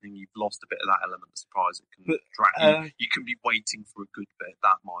what's happening, you've lost a bit of that element of surprise. It can drag you. You can be waiting for a good bit.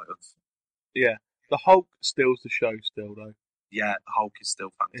 That might have. Yeah, the Hulk steals the show still, though. Yeah, the Hulk is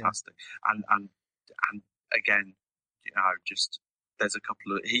still fantastic, and again, just there's a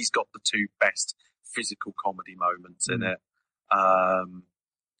couple of. He's got the two best physical comedy moments in it.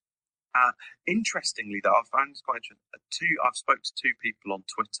 Interestingly, though, I found this quite interesting. I've spoke to two people on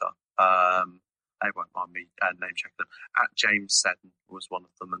Twitter. They won't mind me name checking them. At James Seddon was one of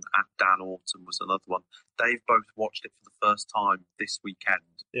them, and at Dan Orton was another one. They've both watched it for the first time this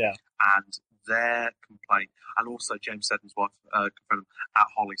weekend. Yeah, and their complaint, and also James Seddon's wife, confirmed at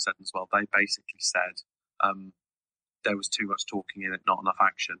Holly Seddon as well. They basically said there was too much talking in it, not enough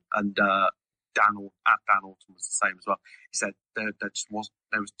action, and Dan Orton was the same as well. He said there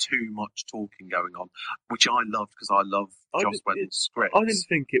was too much talking going on, which I loved because I love Joss Whedon's script. I didn't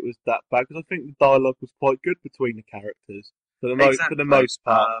think it was that bad because I think the dialogue was quite good between the characters for the most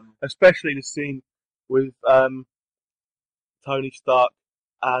part, especially the scene with Tony Stark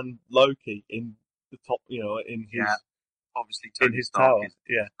and Loki in the top, in his obviously Tony in his Stark tower. Is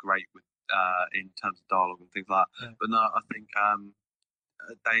great with in terms of dialogue and things like that. Yeah. But no, I think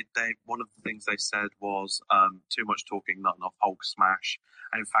they one of the things they said was too much talking, not enough Hulk smash.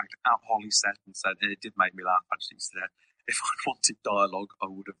 And in fact, Holly said, and it did make me laugh. Actually, said if I'd wanted dialogue, I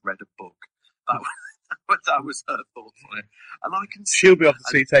would have read a book. That was her thoughts on it. And I can she'll be off to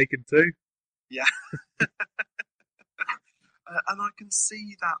see Taken too. Yeah. And I can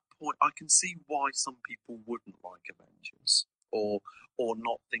see that point. I can see why some people wouldn't like Avengers or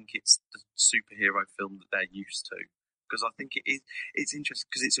not think it's the superhero film that they're used to. Because I think it's interesting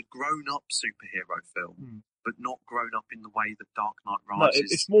because it's a grown-up superhero film, but not grown up in the way that Dark Knight Rises. No,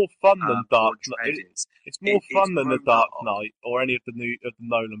 it's more fun than Dark Knight. It's more fun than the Dark Knight or any of the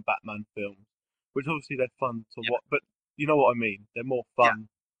Nolan Batman films, which obviously they're fun to watch. But you know what I mean? They're more fun.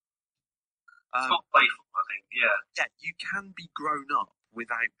 It's not playful, I think. Yeah, you can be grown up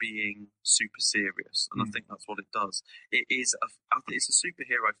without being super serious, and I think that's what it does. I think it's a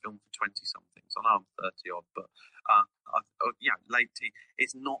superhero film for 20-somethings. I know I'm 30 odd, but late teen.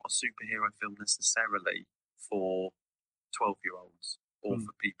 It's not a superhero film necessarily for 12-year-olds or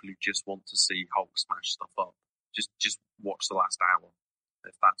for people who just want to see Hulk smash stuff up. Just watch the last hour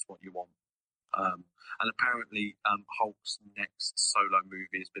if that's what you want. And apparently, Hulk's next solo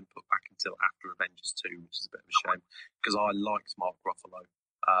movie has been put back until after Avengers 2, which is a bit of a shame because I liked Mark Ruffalo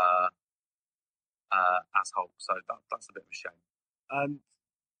as Hulk, so that's a bit of a shame.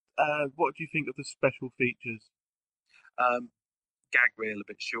 And what do you think of the special features? Gag reel a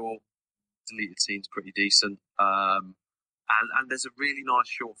bit short, deleted scenes pretty decent, and there's a really nice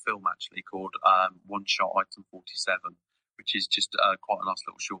short film actually called One Shot Item 47. Which is just quite a nice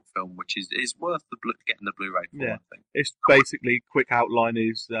little short film, which is worth getting the Blu-ray for. Yeah. I think it's basically quick outline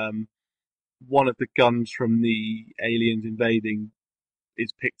is one of the guns from the aliens invading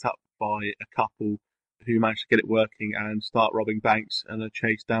is picked up by a couple who manage to get it working and start robbing banks and are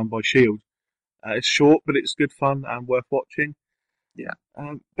chased down by S.H.I.E.L.D. It's short, but it's good fun and worth watching. Yeah.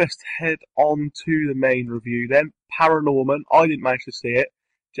 Best head on to the main review then. Paranorman. I didn't manage to see it.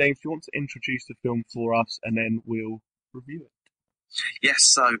 James, do you want to introduce the film for us and then we'll review it? Yes,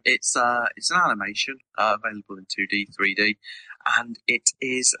 so it's an animation available in 2D, 3D, and it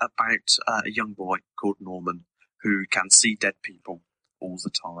is about a young boy called Norman who can see dead people all the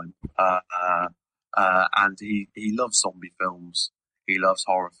time. And he loves zombie films, he loves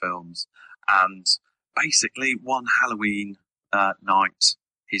horror films, and basically one Halloween night,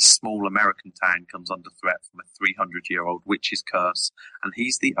 his small American town comes under threat from a 300-year-old witch's curse, and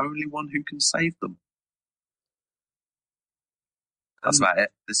he's the only one who can save them. That's about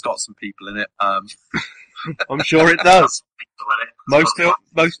it. It's got some people in it. I'm sure it does. Most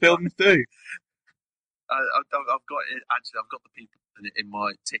films do. I've got it. Actually, I've got the people in it in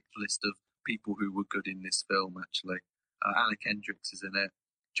my tick list of people who were good in this film. Actually, Anna Kendricks is in it.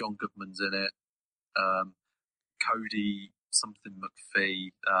 John Goodman's in it. Cody something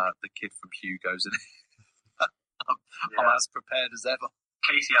McPhee, the kid from Hugo's in it. I'm as prepared as ever.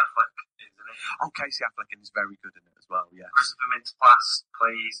 Casey Affleck is in it. Oh, Casey Affleck is very good in it as well. Yeah. Christopher Mintz-Plasse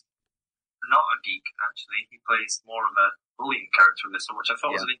plays not a geek. Actually, he plays more of a bullying character in this one, which I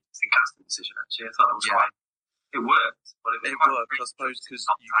thought was an interesting casting decision. Actually, I thought it was quite. It worked, but it worked. I suppose because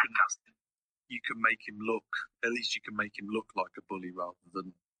you can make him look. At least you can make him look like a bully rather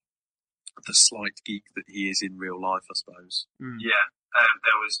than the slight geek that he is in real life, I suppose. Mm. Yeah.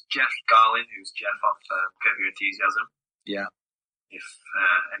 There was Jeff Garlin, who's Jeff off Curb Your Enthusiasm. Yeah. If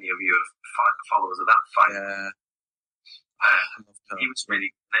any of you are followers of that fight. Yeah. He was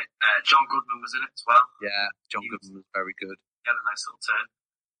really good in it. John Goodman was in it as well. Yeah, John Goodman was very good. He had a nice little turn.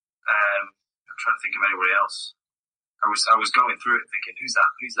 I'm trying to think of anybody else. I was going through it thinking, who's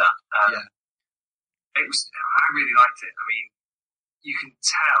that? Yeah. I really liked it. I mean, you can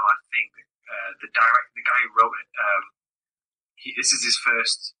tell, I think, the guy who wrote it, this is his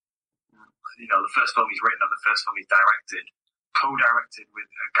first, the first film he's written and the first film he's directed. Co-directed with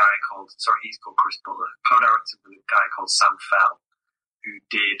a guy he's called Chris Butler. Co-directed with a guy called Sam Fell, who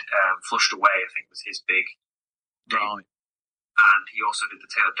did Flushed Away, I think was his big name. Right. And he also did The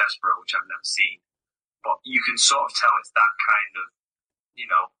Tale of Despereaux, which I've never seen. But you can sort of tell it's that kind of,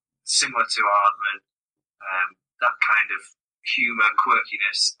 similar to Aardman, that kind of humour,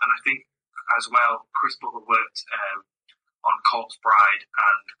 quirkiness. And I think, as well, Chris Butler worked on Corpse Bride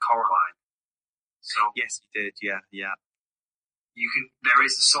and Coraline. So yes, he did, yeah. There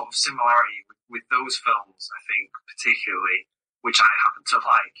is a sort of similarity with those films, I think, particularly, which I happen to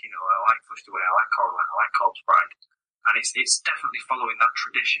like. I like Flushed Away, I like Coraline, I like Corpse Bride. And it's definitely following that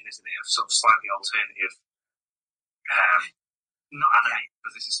tradition, isn't it, of sort of slightly alternative, not animated,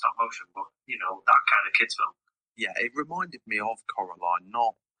 because this is stop motion, but, that kind of kids film. Yeah, it reminded me of Coraline,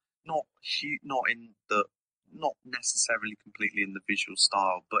 not necessarily completely in the visual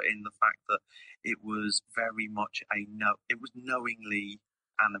style, but in the fact that it was very much it was knowingly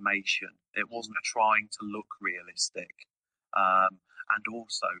animation. It wasn't trying to look realistic, and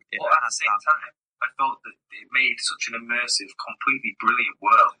also it at the same time, I thought that it made such an immersive, completely brilliant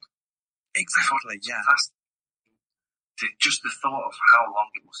world. Exactly, yeah. Just the thought of how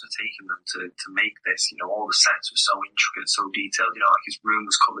long it must have taken them to make this, all the sets were so intricate, so detailed, like his room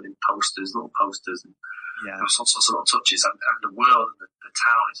was covered in little posters, and there was all sorts of little touches, and the world and the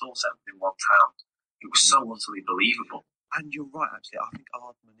town, it's all set within one town. It was so utterly believable. And you're right, actually, I think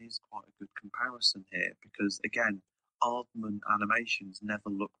Aardman is quite a good comparison here, because, again, Aardman animations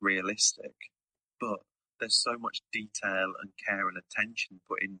never look realistic, but there's so much detail and care and attention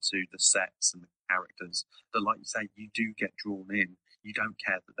put into the sets and the characters that, like you say, you do get drawn in. You don't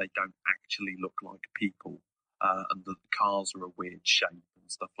care that they don't actually look like people, and that the cars are a weird shape and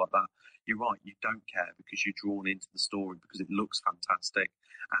stuff like that. You're right, you don't care because you're drawn into the story because it looks fantastic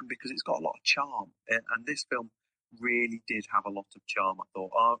and because it's got a lot of charm. And this film really did have a lot of charm, I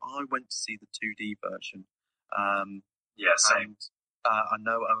thought. I went to see the 2D version. Same. And, I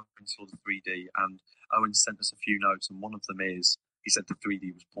know Owen saw the 3D, and Owen sent us a few notes, and one of them is he said the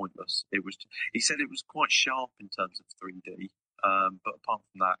 3D was pointless. He said it was quite sharp in terms of 3D, but apart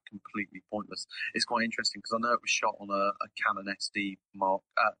from that, completely pointless. It's quite interesting because I know it was shot on a Canon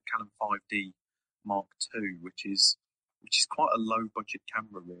Canon 5D Mark II, which is quite a low budget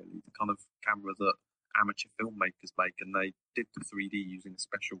camera, really, the kind of camera that amateur filmmakers make, and they did the 3D using a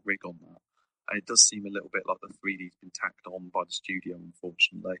special rig on that. And it does seem a little bit like the 3D's been tacked on by the studio,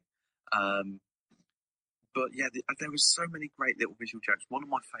 unfortunately. But yeah, there was so many great little visual jokes. One of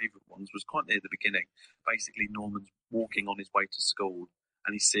my favourite ones was quite near the beginning. Basically, Norman's walking on his way to school,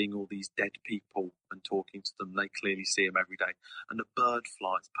 and he's seeing all these dead people and talking to them. They clearly see him every day. And a bird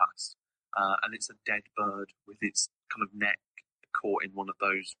flies past, and it's a dead bird with its kind of neck caught in one of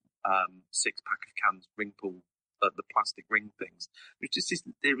those 6-pack of cans ring pull, the plastic ring things.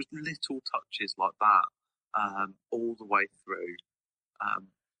 There was little touches like that all the way through.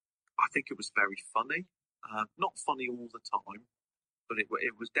 I think it was very funny. Not funny all the time, but it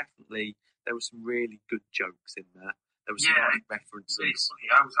was definitely, there were some really good jokes in there. There were some nice references. Really funny.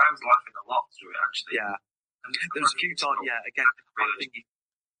 I was laughing a lot through it, actually. Yeah. And there was a few times, again, I think...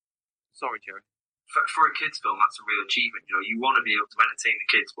 Sorry, Jerry. For a kids' film, that's a real achievement. You know, you want to be able to entertain the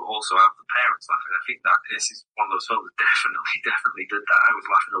kids, but also have the parents laughing. I think that this is one of those films that definitely did that. I was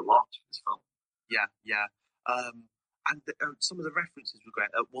laughing a lot in this film. Yeah. And some of the references were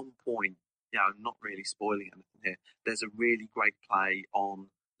great. At one point, I'm not really spoiling anything here, there's a really great play on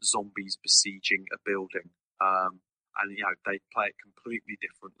zombies besieging a building. And, they play it completely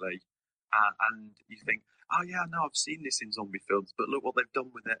differently. And you think, oh yeah, no, I've seen this in zombie films, but look what they've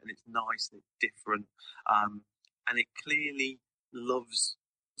done with it, and it's nice and it's different. And it clearly loves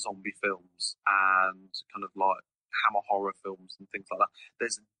zombie films and kind of like Hammer horror films and things like that.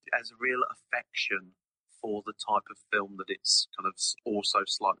 There's a real affection for the type of film that it's kind of also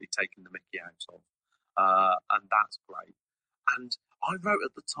slightly taking the mickey out of. And that's great. And I wrote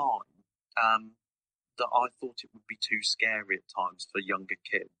at the time that I thought it would be too scary at times for younger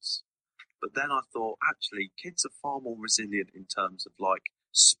kids. But then I thought, actually, kids are far more resilient in terms of like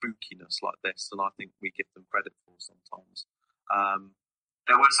spookiness like this than I think we give them credit for sometimes.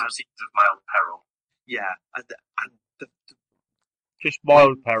 There were some scenes of mild peril. Yeah, and just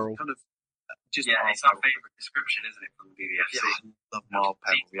mild peril. Kind of, it's our favourite description, isn't it, from the BBFC? Yeah, I love mild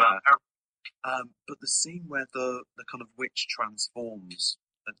peril. Yeah. But the scene where the kind of witch transforms,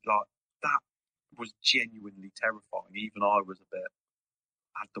 like that was genuinely terrifying. Even I was a bit.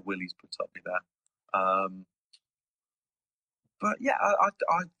 Had the willies put up me there, but yeah,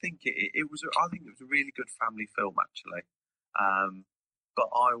 I think it was a really good family film actually, but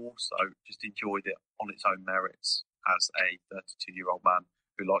I also just enjoyed it on its own merits as a 32-year-old man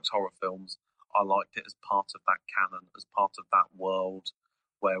who likes horror films. I liked it as part of that canon, as part of that world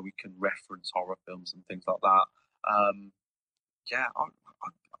where we can reference horror films and things like that.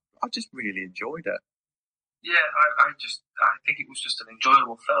 I just really enjoyed it. Yeah, I think it was just an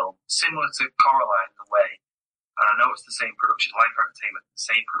enjoyable film, similar to Coraline in a way. And I know it's the same production, Leica Entertainment, the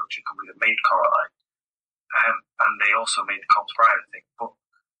same production company that made Coraline, and they also made The Corpse Bride, I think. But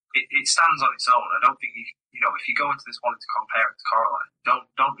it stands on its own. I don't think if you go into this wanting to compare it to Coraline,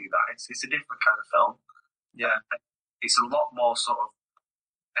 don't do that. It's a different kind of film. Yeah, it's a lot more sort of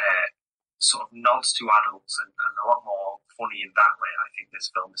nods to adults and a lot more funny in that way. I think this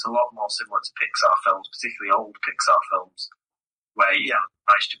film is a lot more similar to Pixar films, particularly old Pixar films, where you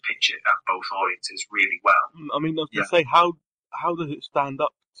managed to pitch it at both audiences really well. I mean, I was going to say, how does it stand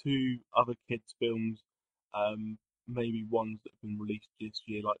up to other kids' films? Maybe ones that have been released this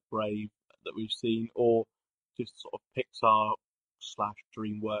year, like Brave, that we've seen, or just sort of Pixar /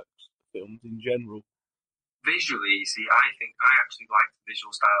 DreamWorks films in general. Visually, you see, I think I actually like the visual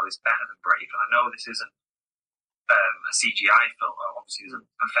style is better than Brave. And I know this isn't a CGI film. Obviously, there's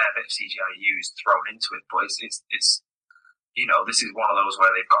a fair bit of CGI used thrown into it, but it's this is one of those where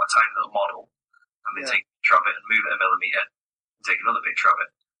they've got a tiny little model and they take a picture of it and move it a millimetre and take another picture of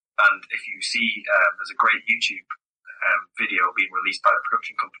it. And if you see, there's a great YouTube video being released by the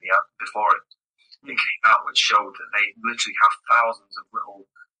production company before it came out, which showed that they literally have thousands of little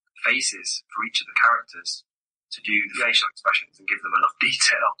faces for each of the characters to do the facial expressions and give them enough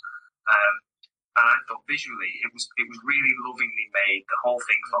detail. And I thought visually it was really lovingly made. The whole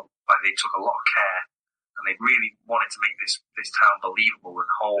thing felt like they took a lot of care and they really wanted to make this town believable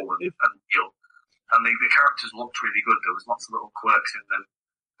and whole and real. And the characters looked really good. There was lots of little quirks in them.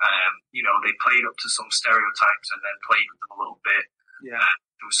 They played up to some stereotypes and then played with them a little bit. Yeah.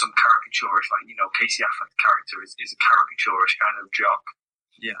 There was some caricaturish, Casey Affleck's character is a caricaturish kind of jock.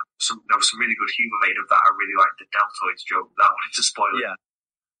 Yeah. There was some really good humour made of that. I really liked the Deltoids joke. I wanted to spoil it. Yeah.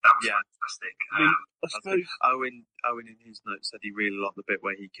 That was fantastic. I suppose Owen in his notes said he really liked the bit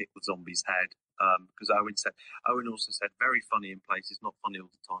where he kicked the zombie's head. Because Owen also said very funny in places, not funny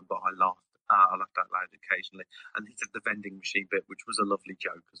all the time, but I laughed. I laughed out loud occasionally. And he said the vending machine bit, which was a lovely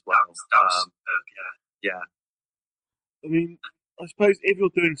joke as well. That was yeah. I mean, I suppose if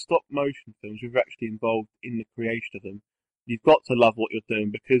you're doing stop motion films, you're actually involved in the creation of them. You've got to love what you're doing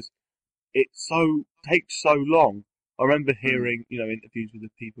because it takes so long. I remember hearing, interviews with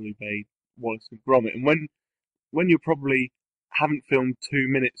the people who made Wallace and Gromit, and when you probably haven't filmed 2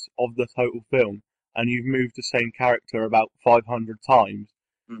 minutes of the total film and you've moved the same character about 500 times,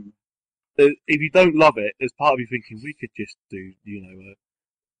 if you don't love it, there's part of you thinking we could just do,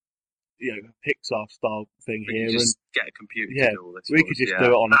 a Pixar style thing here, and just get a computer. Yeah, to do all this we could just do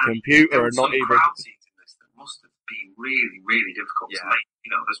it on a computer and not even. Crowd scenes in this that must have been really, really difficult to make.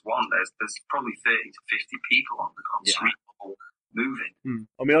 There's probably 30 to 50 people on the street level moving.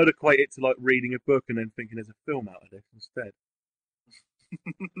 I mean, I'd equate it to like reading a book and then thinking there's a film out of this instead.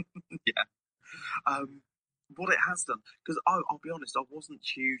 Yeah. What it has done, because I'll be honest, I wasn't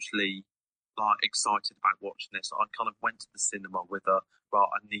hugely excited about watching this. I kind of went to the cinema with a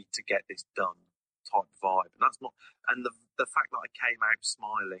I need to get this done type vibe, and that's not. And the fact that I came out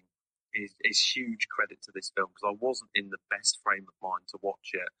smiling is huge credit to this film, because I wasn't in the best frame of mind to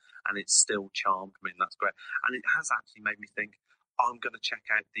watch it, and it still charmed me, and that's great. And it has actually made me think I'm going to check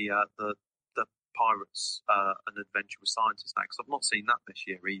out the Pirates An Adventure with Scientists now, because I've not seen that this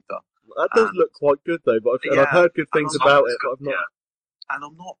year either. That does look quite good though, but I've heard good things about it, but I've not. Yeah. And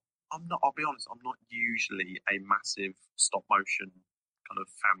I'm not. I'll be honest. I'm not usually a massive stop motion kind of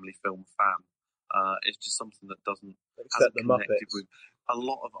family film fan. It's just something that hasn't connected with a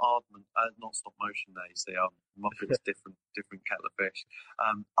lot of Aardman. Not stop motion. They are Muppets, different kettle of fish.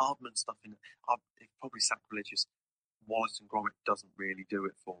 Aardman stuff it's probably sacrilegious. Wallace and Gromit doesn't really do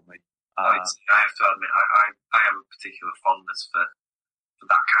it for me. I have to admit, I have a particular fondness for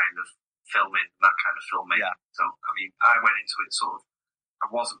that kind of filming, that kind of filmmaking. Yeah. So, I mean, I went into it I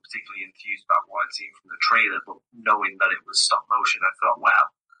wasn't particularly enthused about what I'd seen from the trailer, but knowing that it was stop motion, I thought,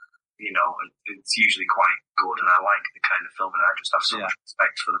 well, it's usually quite good, and I like the kind of film, and I just have so much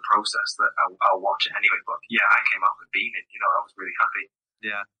respect for the process that I'll watch it anyway. But yeah, I came out with beaming. I was really happy.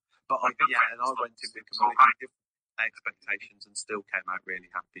 Yeah, but and I went in with completely different expectations and still came out really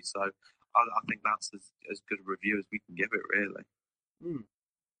happy. So I think that's as good a review as we can give it, really.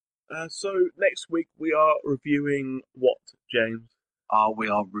 So next week we are reviewing what, James? We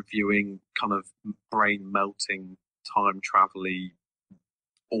are reviewing kind of brain-melting, time-travel-y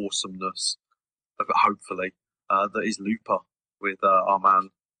awesomeness, hopefully, that is Looper, with our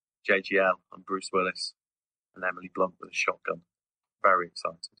man JGL and Bruce Willis and Emily Blunt with a shotgun. Very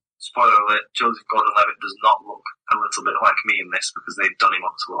excited. Spoiler alert, Joseph Gordon-Levitt does not look a little bit like me in this, because they've done him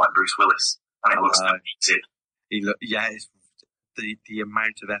up to look like Bruce Willis, and it looks amazing. The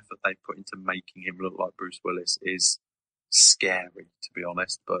amount of effort they put into making him look like Bruce Willis is scary, to be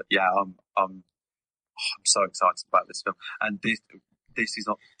honest. But yeah, I'm so excited about this film, and this is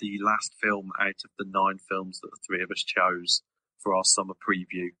not the last film out of the 9 films that the three of us chose for our summer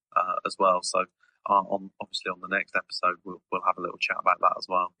preview as well. So obviously on the next episode we'll have a little chat about that as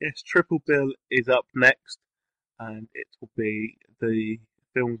well. Yes, Triple Bill is up next, and it will be the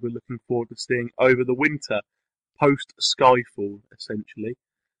films we're looking forward to seeing over the winter, post Skyfall, essentially.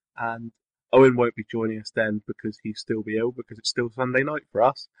 And Owen won't be joining us then because he'll still be ill, because it's still Sunday night for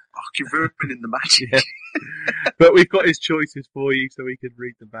us. Oh, you're ruining the magic. Yeah. But we've got his choices for you so we can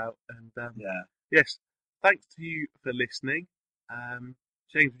read them out. And yes, thanks to you for listening.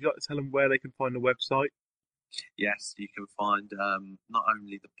 James, would you like to tell them where they can find the website? Yes, you can find not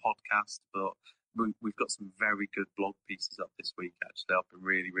only the podcast, but we've got some very good blog pieces up this week, actually. I've been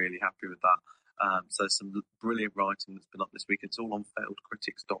really, really happy with that. So some brilliant writing that's been up this week. It's all on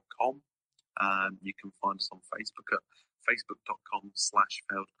failedcritics.com. You can find us on Facebook at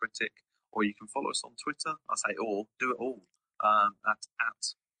facebook.com/failedcritic, or you can follow us on Twitter. I say all, do it all, at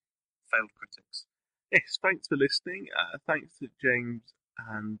failedcritics. Yes, thanks for listening. Thanks to James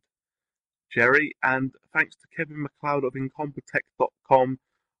and Jerry, and thanks to Kevin MacLeod of Incompetech.com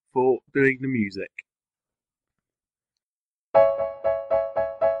for doing the music.